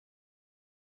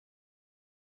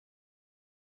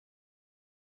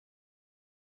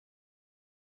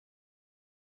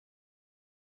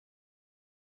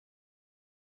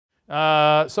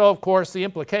So, of course, the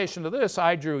implication of this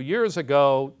I drew years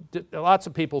ago, lots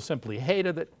of people simply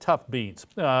hated it, tough beans.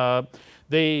 Farewell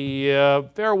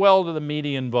to the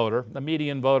median voter. The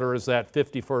median voter is that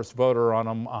 51st voter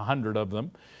on 100 of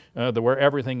them, where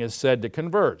everything is said to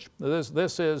converge.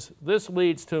 This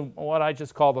leads to what I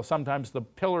just call sometimes the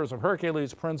Pillars of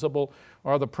Hercules principle,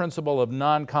 or the principle of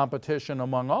non-competition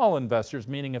among all investors,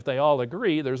 meaning if they all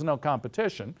agree, there's no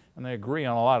competition, and they agree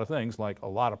on a lot of things, like a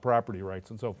lot of property rights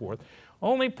and so forth.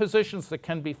 Only positions that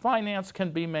can be financed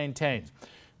can be maintained.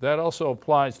 That also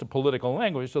applies to political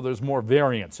language, so there's more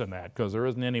variance in that, because there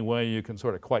isn't any way you can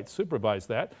sort of quite supervise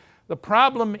that. The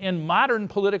problem in modern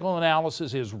political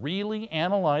analysis is really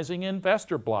analyzing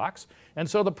investor blocks, and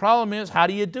so the problem is, how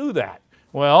do you do that?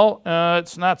 Well,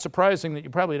 it's not surprising that you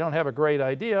probably don't have a great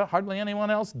idea. Hardly anyone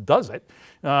else does it.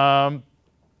 And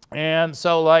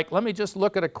so, let me just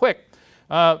look at a quick.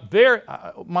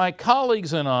 My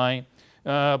colleagues and I,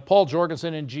 Paul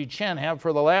Jorgensen and Ji Chen, have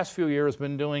for the last few years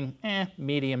been doing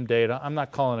medium data. I'm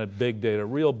not calling it big data.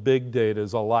 Real big data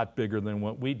is a lot bigger than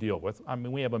what we deal with. I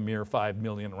mean, we have a mere 5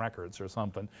 million records or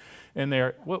something in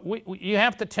there. You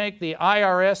have to take the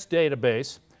IRS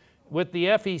database with the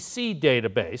FEC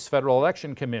database, Federal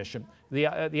Election Commission, the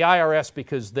IRS,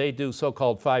 because they do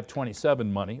so-called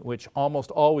 527 money, which almost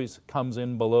always comes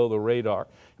in below the radar.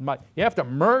 You have to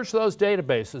merge those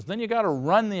databases. Then you got to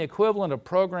run the equivalent of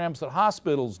programs that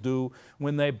hospitals do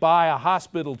when they buy a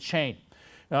hospital chain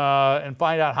and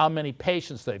find out how many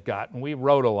patients they've got. And we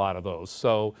wrote a lot of those.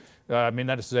 So, I mean,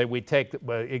 that is to say, we take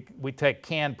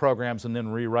canned programs and then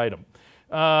rewrite them.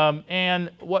 And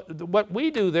what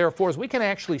we do, therefore, is we can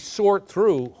actually sort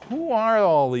through who are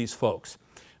all these folks.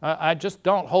 I just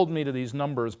don't hold me to these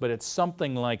numbers, but it's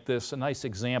something like this, a nice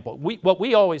example. What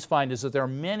we always find is that there are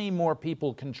many more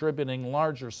people contributing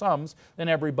larger sums than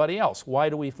everybody else. Why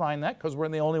do we find that? Because we're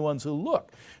the only ones who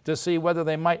look to see whether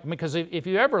they might, because if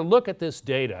you ever look at this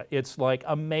data, it's like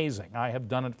amazing. I have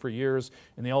done it for years.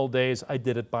 In the old days, I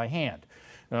did it by hand.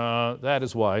 That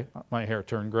is why my hair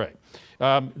turned gray.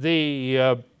 Like,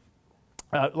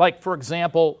 for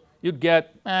example, you'd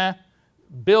get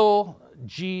Bill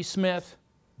G. Smith,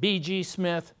 B.G.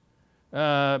 Smith,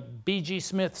 B.G.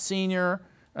 Smith Sr.,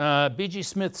 B.G.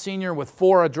 Smith Sr. with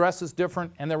 4 addresses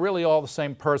different, and they're really all the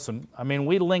same person. I mean,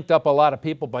 we linked up a lot of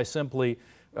people by simply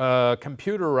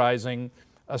computerizing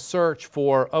a search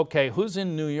for, okay, who's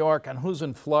in New York and who's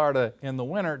in Florida in the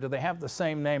winter? Do they have the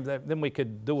same name? Then we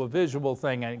could do a visual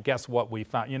thing, and guess what we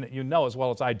found? You know as well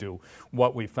as I do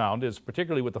what we found is,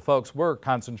 particularly with the folks we're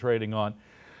concentrating on,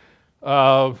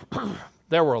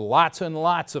 there were lots and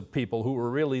lots of people who were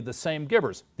really the same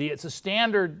givers. It's a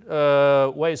standard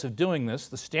ways of doing this,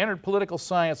 the standard political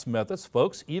science methods,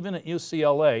 folks, even at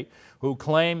UCLA, who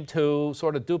claim to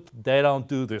sort of they don't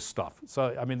do this stuff.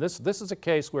 So, I mean, this is a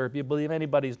case where if you believe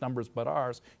anybody's numbers but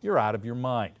ours, you're out of your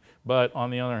mind. But on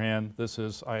the other hand, this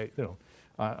is, I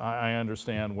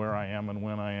understand where I am and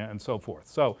when I am and so forth.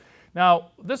 So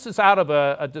now, this is out of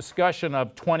a discussion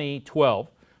of 2012.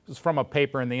 This is from a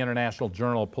paper in the International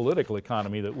Journal of Political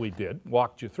Economy that we did,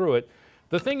 walked you through it.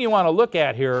 The thing you want to look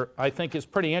at here, I think, is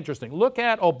pretty interesting. Look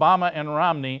at Obama and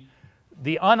Romney,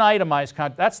 the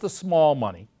unitemized, that's the small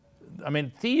money. I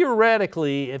mean,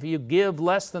 theoretically, if you give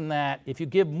less than that, if you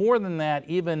give more than that,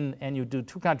 even, and you do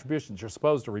 2 contributions, you're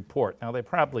supposed to report. Now, they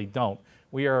probably don't.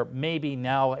 We are maybe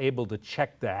now able to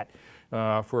check that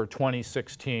for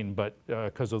 2016, but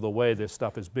because of the way this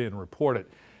stuff is being reported.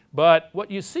 But what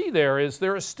you see there is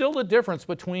still a difference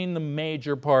between the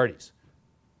major parties.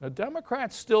 The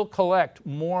Democrats still collect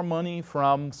more money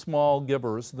from small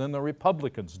givers than the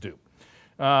Republicans do.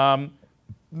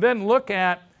 Then look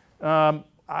at,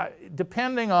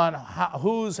 depending on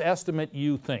whose estimate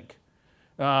you think.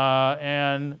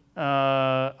 I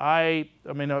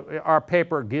mean, our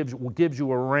paper gives you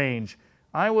a range.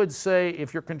 I would say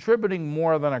if you're contributing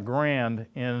more than $1,000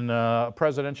 in a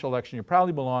presidential election, you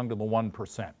probably belong to the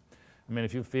 1%. I mean,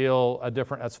 if you feel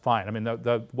different, that's fine. I mean,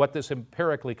 what this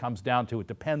empirically comes down to, it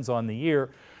depends on the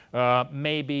year.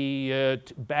 Maybe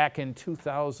back in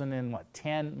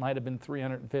 2010, might have been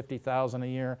 350,000 a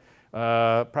year.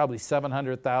 Probably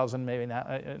 700,000, maybe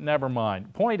not. Never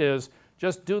mind. Point is,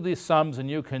 just do these sums, and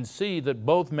you can see that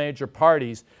both major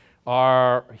parties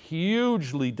are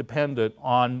hugely dependent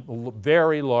on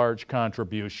very large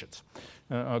contributions.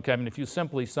 Okay, I mean, if you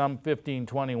simply sum 15,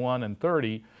 21, and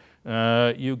 30,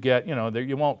 you get,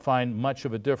 you won't find much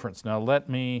of a difference. Now let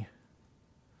me,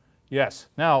 yes.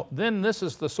 Now then this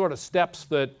is the sort of steps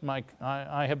that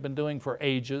I have been doing for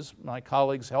ages. My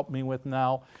colleagues help me with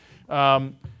now.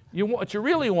 What you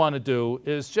really want to do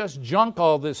is just junk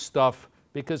all this stuff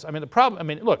Because, I mean, the problem, I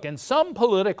mean, look, in some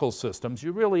political systems,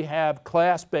 you really have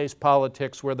class-based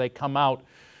politics where they come out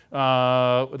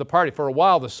with the party. For a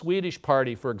while, the Swedish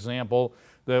party, for example,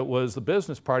 that was the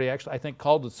business party, actually, I think,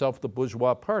 called itself the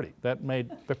bourgeois party. That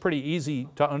made it pretty easy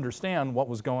to understand what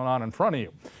was going on in front of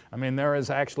you. I mean, there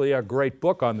is actually a great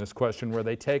book on this question where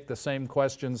they take the same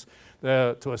questions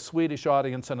to a Swedish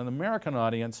audience and an American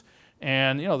audience.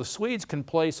 And, you know, the Swedes can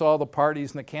place all the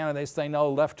parties and the candidates they know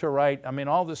left to right. I mean,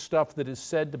 all this stuff that is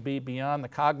said to be beyond the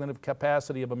cognitive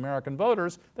capacity of American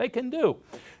voters, they can do.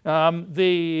 Or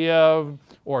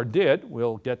did.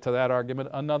 We'll get to that argument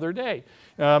another day.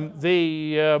 In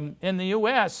the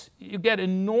U.S., you get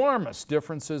enormous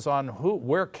differences on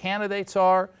where candidates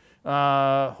are,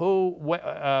 where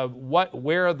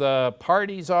the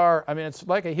parties are. I mean, it's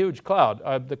like a huge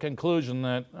cloud. The conclusion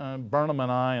that Burnham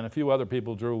and I and a few other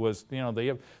people drew was, you know,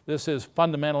 this is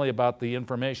fundamentally about the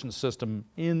information system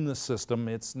in the system.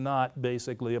 It's not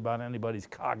basically about anybody's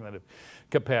cognitive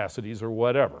capacities or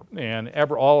whatever. And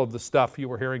all of the stuff you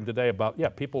were hearing today about, yeah,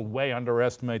 people way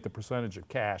underestimate the percentage of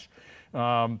cash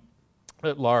that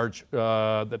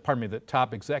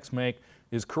top execs make,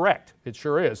 is correct. It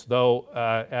sure is. Though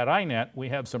at INET, we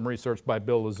have some research by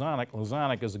Bill Lazonic.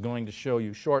 Lazonic is going to show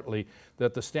you shortly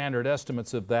that the standard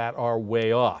estimates of that are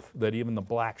way off, that even the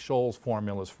Black-Scholes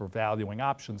formulas for valuing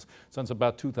options since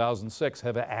about 2006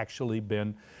 have actually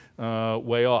been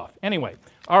way off. Anyway,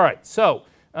 all right, so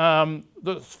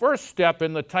the first step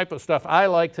in the type of stuff I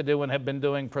like to do and have been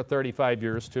doing for 35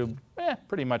 years to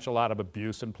pretty much a lot of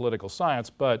abuse in political science,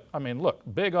 but I mean, look,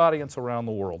 big audience around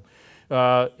the world.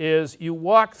 Is you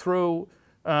walk through,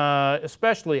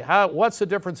 especially what's the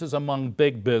differences among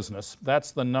big business.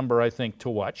 That's the number I think to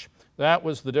watch. That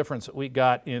was the difference that we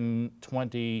got in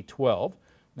 2012.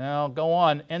 Now go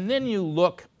on, and then you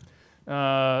look,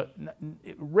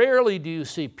 rarely do you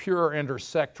see pure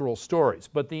intersectoral stories,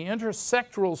 but the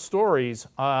intersectoral stories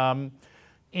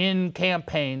in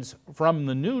campaigns from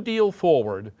the New Deal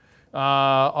forward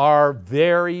are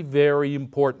very, very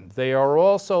important. They are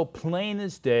also plain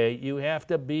as day. You have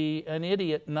to be an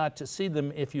idiot not to see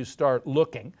them if you start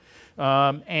looking. You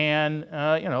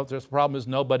know, the problem is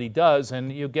nobody does,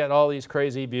 and you get all these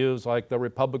crazy views like the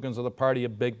Republicans are the party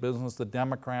of big business, the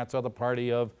Democrats are the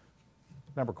party of,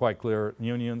 never quite clear,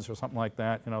 unions or something like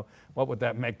that. You know, what would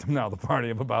that make them now? The party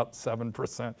of about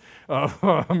 7% of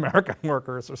American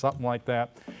workers or something like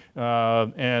that.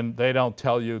 And they don't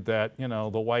tell you that, you know,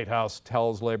 the White House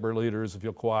tells labor leaders, if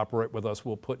you'll cooperate with us,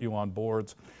 we'll put you on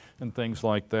boards and things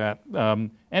like that.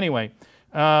 Anyway,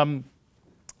 on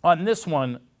this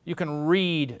one, you can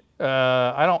read,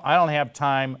 I don't have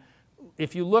time.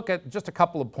 If you look at just a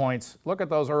couple of points, look at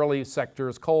those early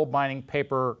sectors, coal, mining,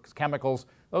 paper, chemicals.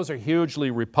 Those are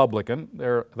hugely Republican.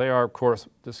 They are, of course,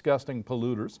 disgusting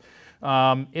polluters.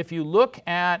 If you look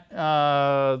at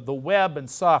the web and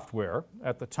software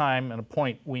at the time, and a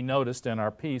point we noticed in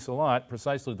our piece a lot,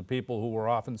 precisely the people who were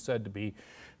often said to be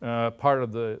part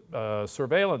of the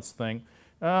surveillance thing,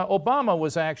 Obama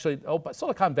was actually,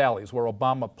 Silicon Valley is where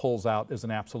Obama pulls out as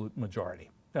an absolute majority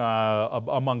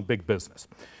among big business.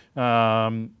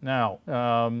 Now,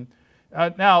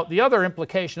 the other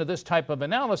implication of this type of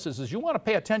analysis is you want to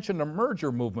pay attention to merger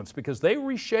movements because they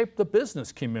reshape the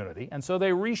business community, and so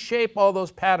they reshape all those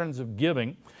patterns of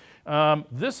giving.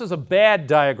 This is a bad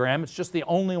diagram. It's just the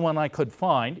only one I could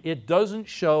find. It doesn't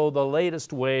show the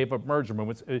latest wave of merger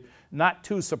movements. Not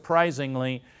too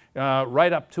surprisingly,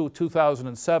 right up to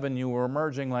 2007, you were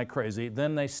merging like crazy.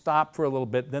 Then they stopped for a little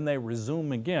bit. Then they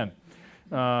resume again.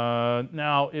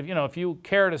 Now, if you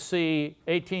care to see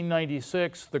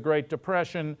 1896, the Great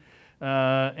Depression,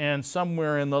 and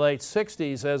somewhere in the late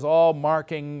 60s as all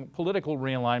marking political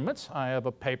realignments, I have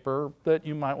a paper that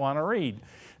you might want to read.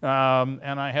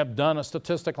 And I have done a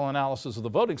statistical analysis of the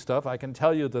voting stuff. I can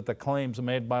tell you that the claims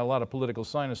made by a lot of political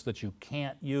scientists that you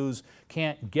can't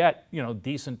get,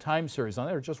 decent time series on,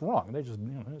 they're just wrong. They just,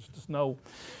 there's just no,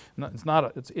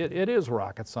 it is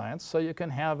rocket science, so you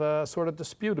can have a sort of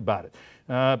dispute about it.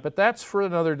 But that's for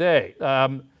another day.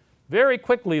 Very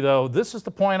quickly, though, this is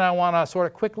the point I want to sort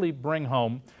of quickly bring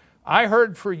home. I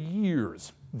heard for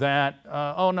years that,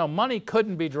 oh no, money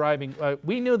couldn't be driving,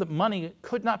 we knew that money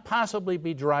could not possibly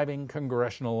be driving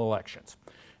congressional elections.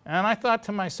 And I thought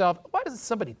to myself, why doesn't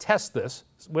somebody test this?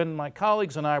 When my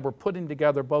colleagues and I were putting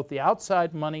together both the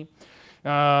outside money,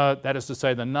 that is to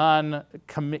say the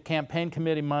non-campaign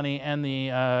committee money and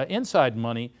the inside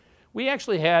money, we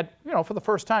actually had, for the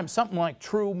first time, something like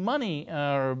true money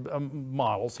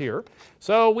models here.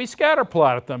 So we scatter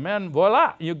plotted them, and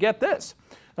voila, you get this.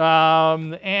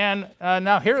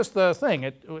 Now here's the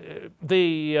thing.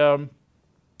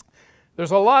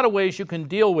 There's a lot of ways you can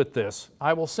deal with this.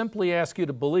 I will simply ask you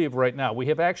to believe right now, we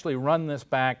have actually run this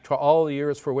back to all the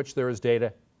years for which there is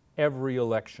data. Every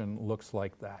election looks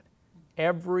like that.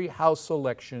 Every House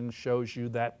election shows you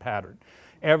that pattern.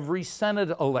 Every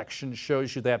Senate election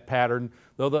shows you that pattern.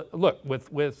 Though look,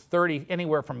 with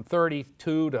anywhere from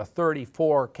 32 to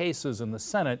 34 cases in the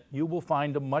Senate, you will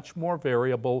find a much more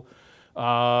variable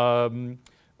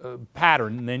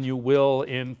pattern than you will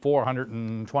in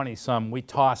 420 some. We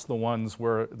toss the ones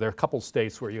where there are a couple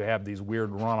states where you have these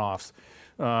weird runoffs.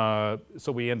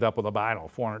 So we end up with about, I don't know,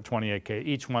 428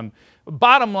 each one.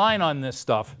 Bottom line on this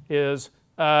stuff is,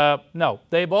 no,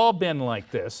 they've all been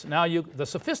like this. Now, the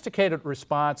sophisticated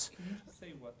response. Can you just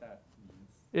say what that means?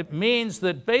 It means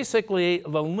that basically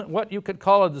what you could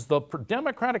call it is the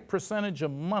Democratic percentage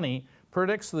of money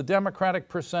predicts the Democratic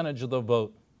percentage of the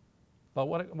vote.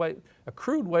 A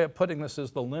crude way of putting this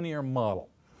is the linear model.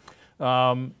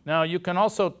 Now, you can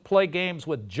also play games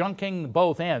with junking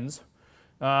both ends.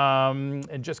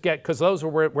 And just get, because those are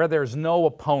where there's no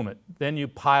opponent. Then you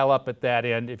pile up at that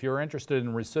end. If you're interested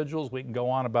in residuals, we can go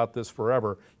on about this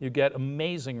forever. You get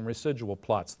amazing residual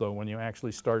plots, though, when you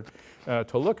actually start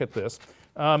to look at this.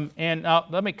 And now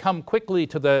let me come quickly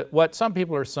to what some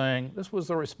people are saying. This was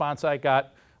the response I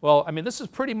got. Well, I mean, this is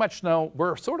pretty much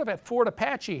we're sort of at Fort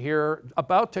Apache here,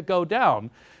 about to go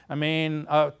down. I mean,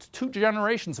 2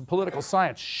 generations of political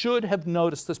science should have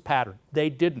noticed this pattern. They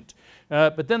didn't.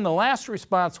 But then the last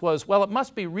response was, well, it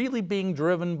must be really being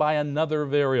driven by another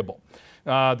variable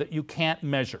that you can't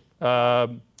measure.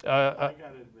 I have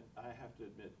to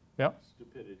admit, yeah?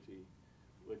 Stupidity.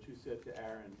 What you said to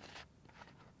Aaron.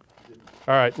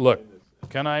 All right, look,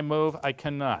 can I move? I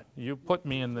cannot. You put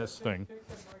me in this thing.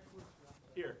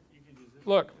 Here, you can use it.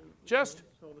 Look, just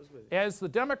as the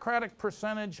Democratic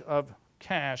percentage of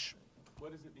cash.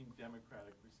 What does it mean,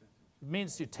 Democratic percentage? It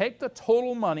means you take the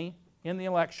total money in the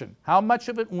election. How much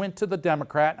of it went to the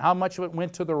Democrat? How much of it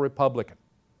went to the Republican?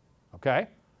 Okay?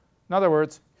 In other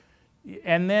words,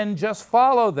 and then just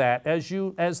follow that.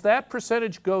 As that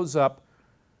percentage goes up,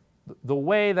 the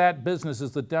way that business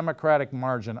is the Democratic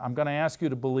margin, I'm going to ask you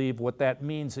to believe what that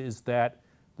means is that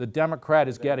the Democrat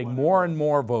is getting more and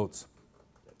more votes.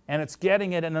 And it's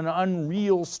getting it in an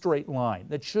unreal straight line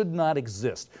that should not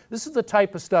exist. This is the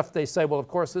type of stuff they say, well, of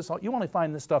course, you only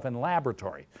find this stuff in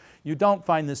laboratory. You don't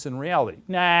find this in reality.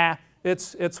 Nah,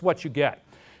 it's what you get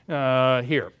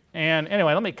here. And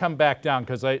anyway, let me come back down,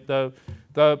 because so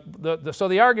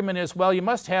the argument is, well, you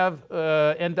must have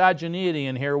endogeneity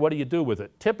in here. What do you do with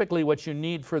it? Typically, what you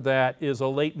need for that is a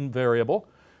latent variable.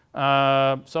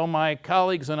 So my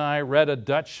colleagues and I read a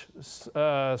Dutch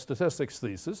statistics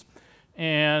thesis.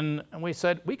 And we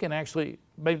said we can actually,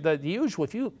 the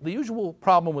usual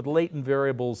problem with latent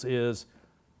variables is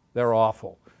they're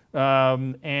awful.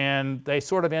 And they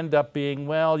sort of end up being,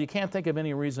 well, you can't think of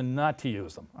any reason not to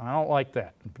use them. I don't like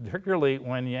that, particularly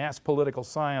when you ask political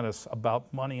scientists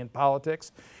about money in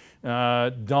politics.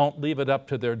 Don't leave it up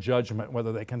to their judgment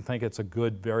whether they can think it's a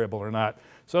good variable or not.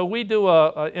 So we do,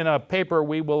 in a paper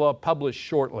we will publish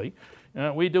shortly,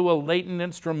 we do a latent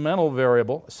instrumental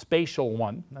variable, a spatial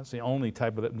one. That's the only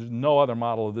type of it. There's no other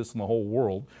model of this in the whole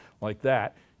world like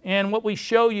that. And what we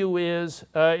show you is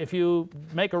if you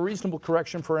make a reasonable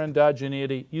correction for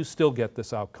endogeneity, you still get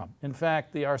this outcome. In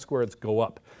fact, the R-squareds go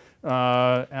up. And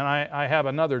I have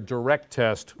another direct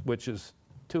test, which is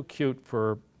too cute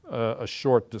for a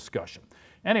short discussion.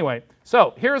 Anyway,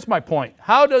 so here's my point.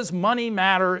 How does money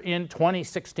matter in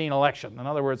 2016 election? In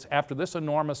other words, after this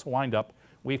enormous windup,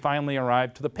 we finally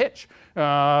arrived to the pitch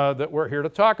that we're here to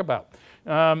talk about.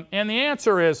 And the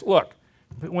answer is, look,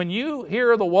 when you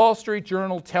hear the Wall Street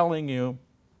Journal telling you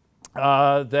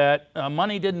that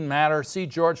money didn't matter, see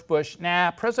George Bush, nah,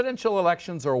 presidential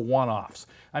elections are one-offs.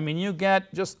 I mean, you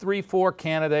get just 3, 4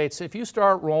 candidates. If you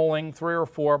start rolling 3 or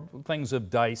 4 things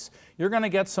of dice, you're going to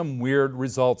get some weird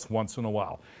results once in a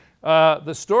while.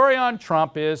 The story on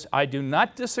Trump is, I do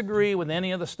not disagree with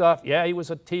any of the stuff. Yeah, he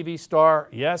was a TV star.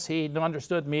 Yes, he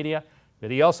understood media,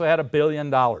 but he also had $1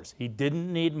 billion. He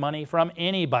didn't need money from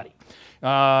anybody.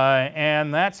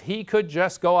 And he could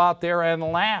just go out there and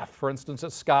laugh, for instance,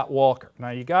 at Scott Walker. Now,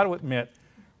 you got to admit,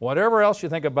 whatever else you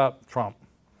think about Trump,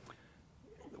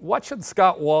 what should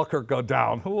Scott Walker go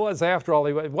down? Who was, after all,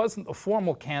 he wasn't a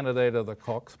formal candidate of the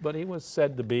Cooks, but he was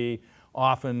said to be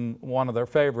often one of their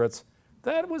favorites.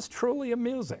 That was truly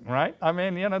amusing, right? I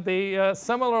mean, you know,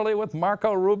 similarly with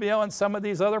Marco Rubio and some of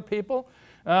these other people,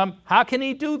 how can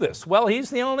he do this? Well,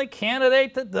 he's the only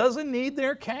candidate that doesn't need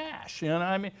their cash. You know,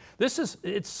 I mean,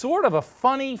 it's sort of a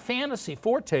funny fantasy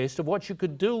foretaste of what you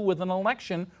could do with an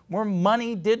election where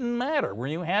money didn't matter, where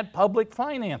you had public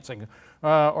financing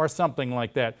or something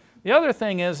like that. The other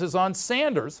thing is on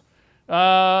Sanders.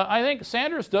 I think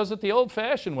Sanders does it the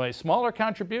old-fashioned way, smaller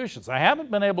contributions. I haven't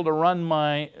been able to run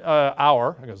my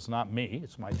because it's not me,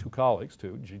 it's my two colleagues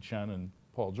too, Ji Chen and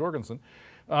Paul Jorgensen,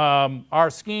 our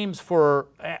schemes for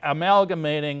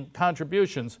amalgamating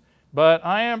contributions, but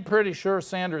I am pretty sure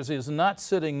Sanders is not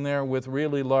sitting there with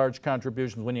really large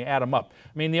contributions when you add them up.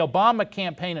 I mean, the Obama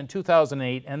campaign in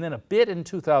 2008 and then a bit in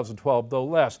 2012, though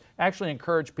less, actually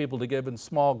encouraged people to give in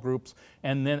small groups,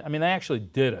 and then, I mean, they actually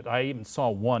did it. I even saw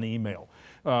one email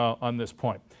on this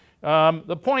point.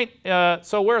 The point,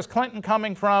 so where's Clinton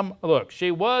coming from? Look,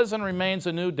 she was and remains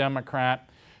a New Democrat.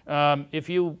 If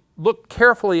you look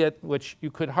carefully at, which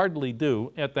you could hardly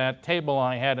do, at that table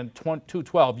I had in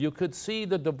 2012, you could see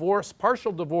the divorce,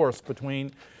 partial divorce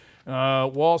between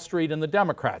Wall Street and the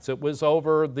Democrats. It was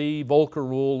over the Volcker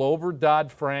rule, over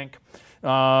Dodd-Frank,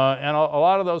 and a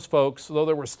lot of those folks, though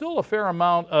there was still a fair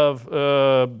amount of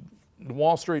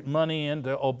Wall Street money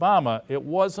into Obama, it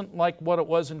wasn't like what it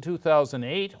was in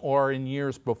 2008 or in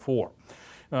years before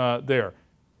there.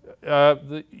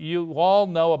 You all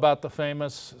know about the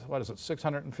famous, what is it,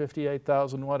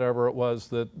 658,000, whatever it was,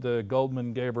 that the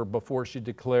Goldman gave her before she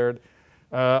declared.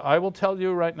 I will tell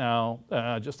you right now,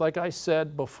 just like I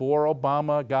said before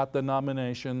Obama got the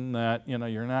nomination, that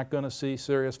you're not going to see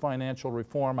serious financial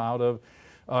reform out of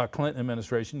Clinton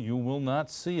administration. You will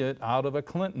not see it out of a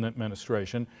Clinton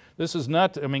administration. This is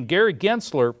not, I mean, Gary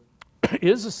Gensler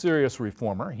is a serious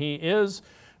reformer. He is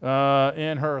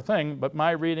in her thing, but my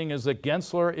reading is that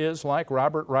Gensler is like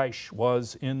Robert Reich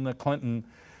was in the Clinton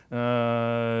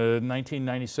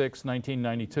 1996,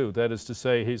 1992. That is to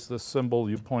say, he's the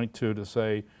symbol you point to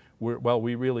say, well,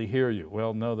 we really hear you.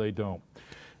 Well, no, they don't.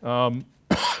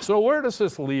 So where does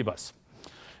this leave us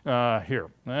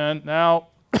here? And now,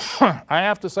 I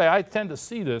have to say, I tend to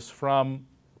see this from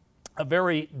a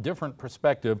very different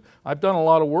perspective. I've done a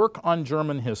lot of work on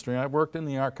German history. I've worked in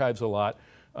the archives a lot.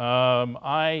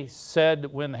 I said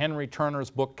when Henry Turner's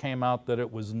book came out that it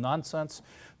was nonsense,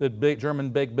 that German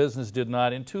big business did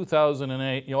not. In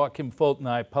 2008, Joachim Folt and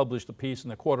I published a piece in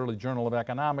the Quarterly Journal of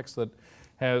Economics that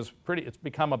has it's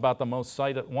become about the most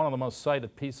cited, one of the most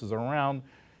cited pieces around.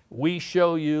 We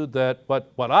show you that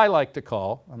what I like to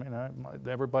call, I mean,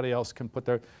 everybody else can put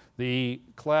the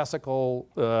classical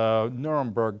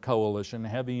Nuremberg coalition,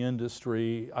 heavy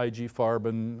industry, IG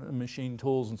Farben, machine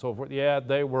tools and so forth, yeah,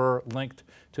 they were linked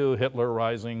to Hitler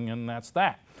rising, and that's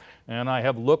that. And I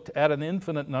have looked at an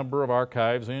infinite number of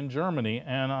archives in Germany,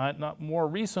 and more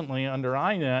recently under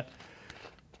INET,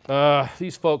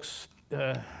 these folks,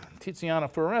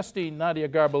 Tiziana Foresti, Nadia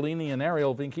Garbolini, and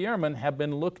Ariel Vinkierman have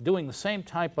been doing the same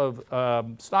type of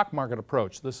stock market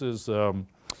approach. This is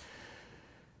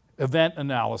event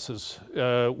analysis,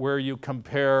 where you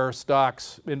compare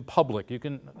stocks in public. You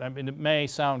can, I mean, it may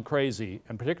sound crazy,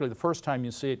 and particularly the first time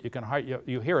you see it,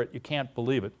 you hear it, you can't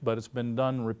believe it, but it's been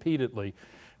done repeatedly.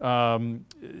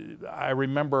 I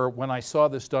remember when I saw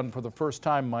this done for the first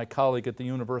time, my colleague at the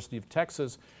University of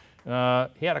Texas, he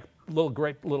had a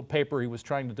great little paper he was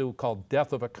trying to do called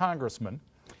Death of a Congressman.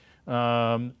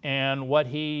 And what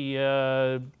he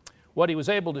was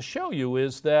able to show you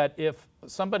is that if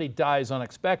somebody dies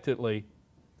unexpectedly,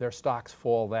 their stocks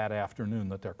fall that afternoon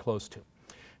that they're close to.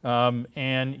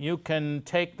 And you can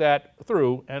take that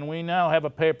through, and we now have a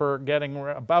paper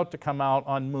about to come out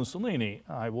on Mussolini.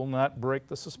 I will not break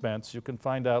the suspense. You can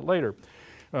find out later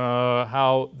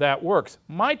how that works.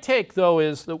 My take, though,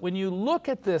 is that when you look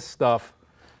at this stuff,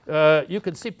 you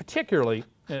can see particularly,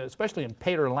 especially in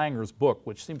Peter Langer's book,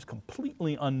 which seems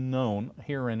completely unknown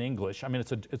here in English. I mean,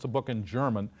 it's a book in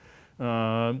German.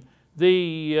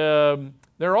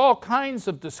 There are all kinds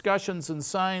of discussions and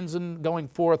signs and going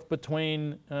forth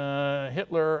between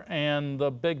Hitler and the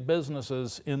big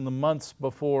businesses in the months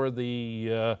before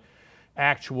the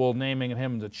actual naming of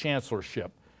him the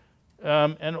chancellorship.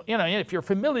 And if you're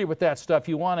familiar with that stuff,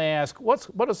 you want to ask,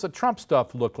 what does the Trump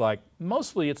stuff look like?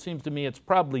 Mostly, it seems to me, it's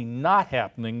probably not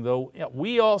happening, though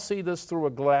we all see this through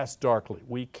a glass darkly.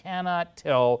 We cannot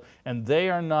tell, and they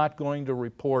are not going to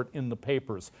report in the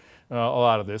papers a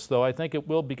lot of this, though I think it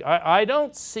will be. I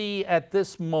don't see at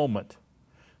this moment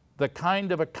the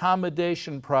kind of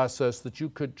accommodation process that you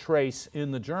could trace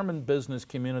in the German business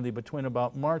community between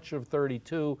about March of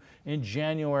 '32 and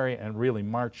January and really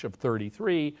March of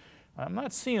 '33. I'm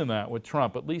not seeing that with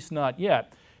Trump, at least not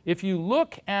yet. If you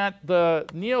look at the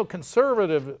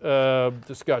neoconservative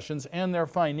discussions and their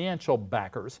financial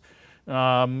backers,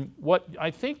 what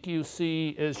I think you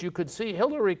see is you could see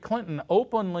Hillary Clinton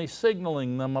openly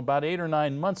signaling them about 8 or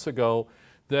 9 months ago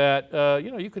that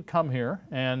you could come here,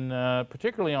 and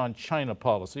particularly on China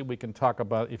policy, we can talk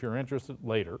about if you're interested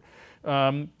later,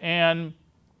 and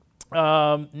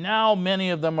Now many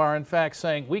of them are in fact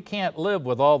saying we can't live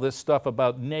with all this stuff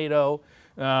about NATO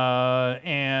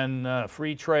and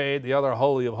free trade, the other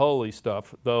holy of holy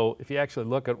stuff, though if you actually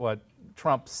look at what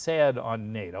Trump said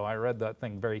on NATO, I read that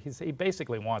thing he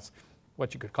basically wants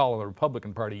what you could call in the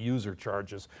Republican Party user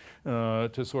charges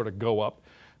to sort of go up.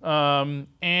 The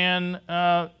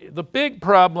big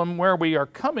problem where we are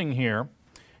coming here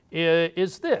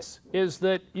is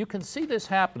that you can see this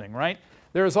happening, right?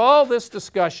 There's all this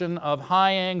discussion of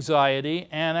high anxiety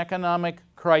and economic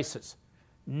crisis.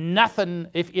 Nothing,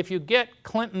 if you get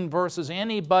Clinton versus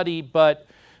anybody but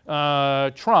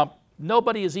Trump,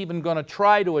 nobody is even going to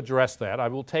try to address that. I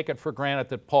will take it for granted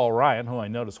that Paul Ryan, who I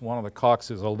notice one of the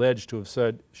caucuses alleged to have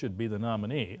said should be the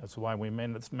nominee, that's why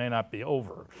this may not be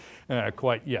over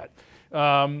quite yet.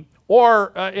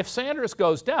 Or if Sanders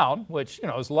goes down, which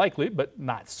is likely but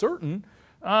not certain,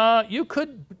 you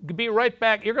could be right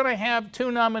back. You're going to have two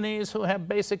nominees who have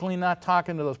basically not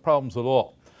talking to those problems at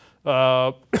all.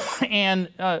 I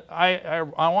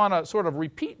want to sort of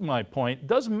repeat my point. It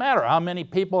doesn't matter how many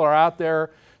people are out there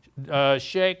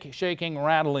shaking,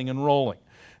 rattling, and rolling.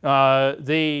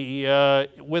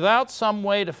 Without some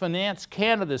way to finance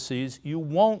candidacies, you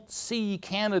won't see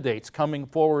candidates coming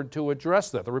forward to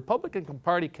address that. The Republican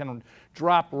Party can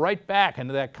drop right back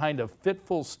into that kind of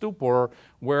fitful stupor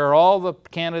where all the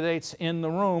candidates in the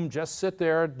room just sit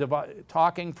there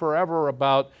talking forever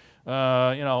about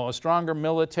a stronger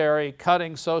military,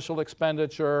 cutting social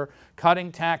expenditure,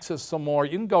 cutting taxes some more.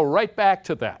 You can go right back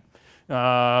to that.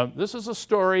 This is a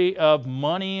story of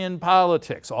money in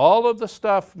politics. All of the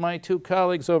stuff my two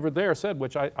colleagues over there said,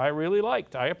 which I really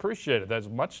liked, I appreciated. That's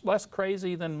much less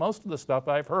crazy than most of the stuff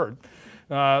I've heard.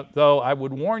 Though I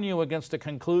would warn you against a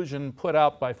conclusion put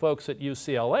out by folks at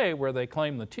UCLA where they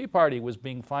claim the Tea Party was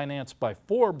being financed by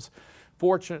Forbes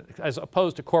as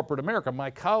opposed to corporate America. My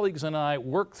colleagues and I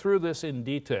worked through this in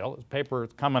detail. The paper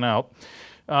is coming out.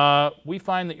 We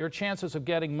find that your chances of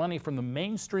getting money from the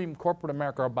mainstream corporate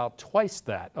America are about twice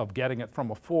that of getting it from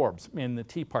a Forbes in the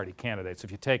Tea Party candidates, if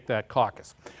you take that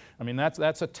caucus. I mean, that's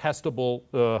a testable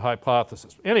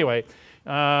hypothesis. Anyway,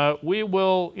 we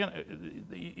will,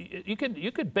 you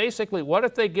could basically, what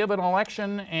if they give an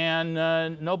election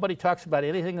and nobody talks about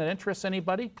anything that interests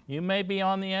anybody? You may be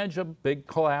on the edge of a big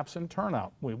collapse in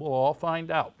turnout. We will all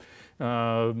find out.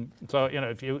 So,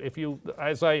 if you,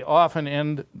 as I often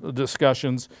end the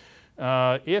discussions,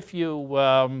 if you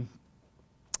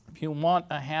want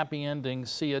a happy ending,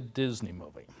 see a Disney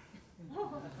movie.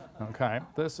 Okay,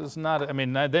 this is not,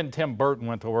 then Tim Burton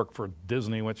went to work for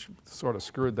Disney, which sort of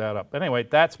screwed that up. Anyway,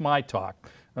 that's my talk.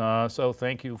 So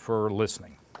thank you for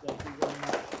listening.